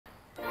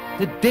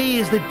Today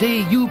is the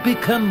day you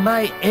become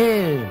my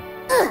heir.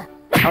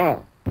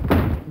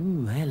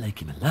 Ooh, I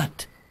like him a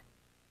lot.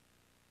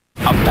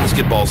 A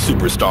basketball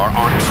superstar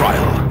on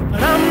trial.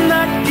 But I'm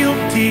not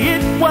guilty,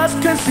 it was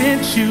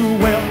consensual.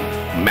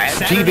 Mad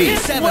Saturday TV. at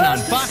 7 on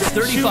Fox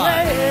 35.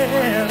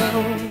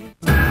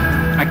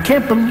 I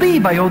can't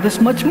believe I owe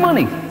this much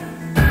money.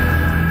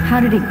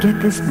 How did it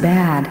get this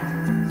bad?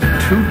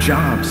 2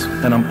 jobs,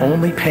 and I'm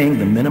only paying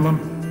the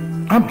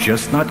minimum. I'm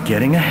just not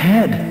getting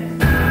ahead.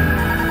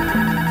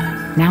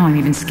 Now I'm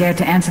even scared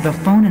to answer the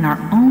phone in our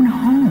own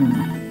home.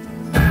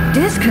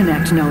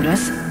 Disconnect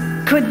notice?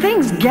 Could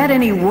things get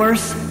any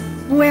worse?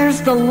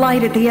 Where's the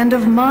light at the end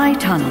of my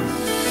tunnel?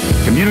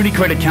 Community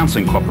Credit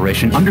Counseling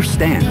Corporation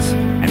understands,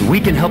 and we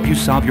can help you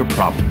solve your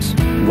problems.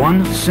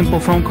 One simple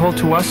phone call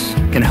to us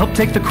can help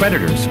take the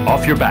creditors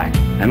off your back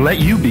and let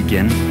you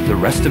begin the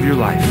rest of your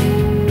life.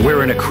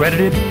 We're an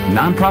accredited,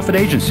 nonprofit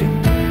agency.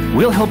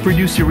 We'll help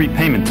reduce your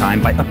repayment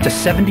time by up to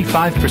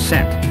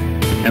 75%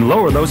 and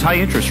lower those high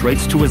interest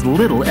rates to as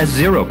little as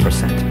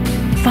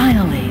 0%.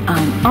 Finally,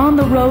 I'm on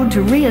the road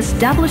to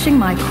reestablishing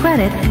my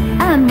credit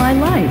and my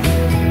life.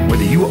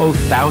 Whether you owe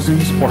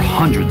thousands or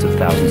hundreds of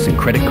thousands in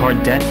credit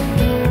card debt,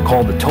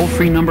 call the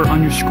toll-free number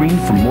on your screen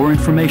for more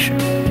information.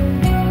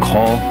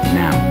 Call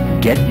now.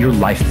 Get your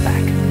life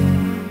back.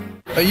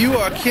 Are you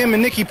Kim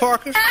and Nikki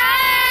Parker?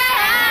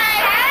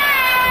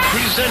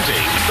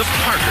 Presenting the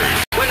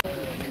Parkers.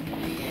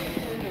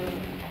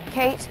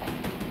 Kate,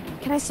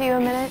 can I see you a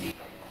minute?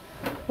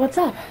 What's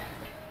up?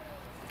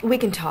 We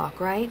can talk,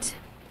 right?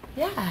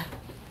 Yeah.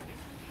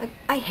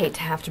 I hate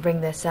to have to bring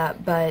this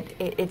up, but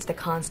it's the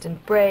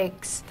constant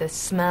breaks, the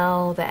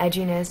smell, the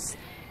edginess.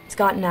 It's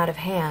gotten out of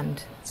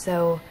hand,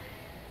 so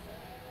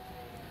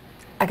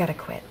I gotta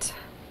quit.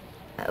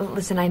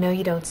 Listen, I know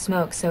you don't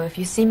smoke, so if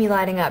you see me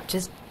lighting up,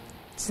 just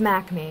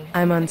smack me.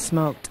 I'm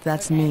unsmoked.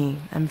 That's me.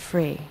 I'm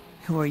free.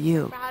 Who are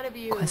you? Proud of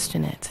you.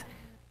 Question it.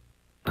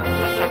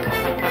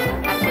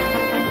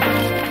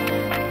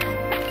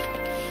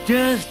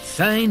 Just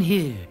sign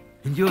here,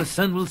 and your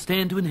son will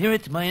stand to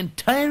inherit my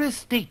entire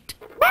estate.